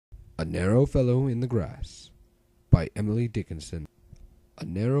A Narrow Fellow in the Grass by Emily Dickinson. A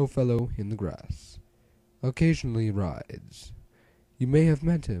narrow fellow in the grass occasionally rides. You may have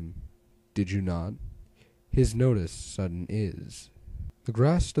met him, did you not? His notice sudden is. The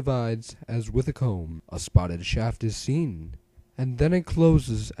grass divides as with a comb, a spotted shaft is seen, and then it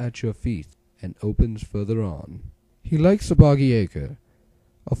closes at your feet and opens further on. He likes a boggy acre,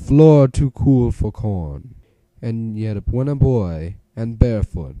 a floor too cool for corn, and yet when a boy, and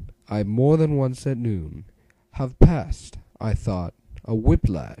barefoot, I more than once at noon have passed, I thought, a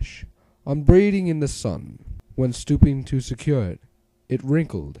whiplash, unbraiding in the sun, when stooping to secure it, it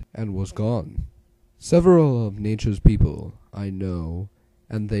wrinkled and was gone. Several of nature's people I know,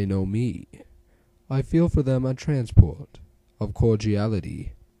 and they know me. I feel for them a transport of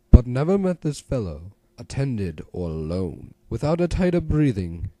cordiality, but never met this fellow, attended or alone, without a tighter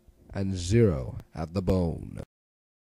breathing, and zero at the bone.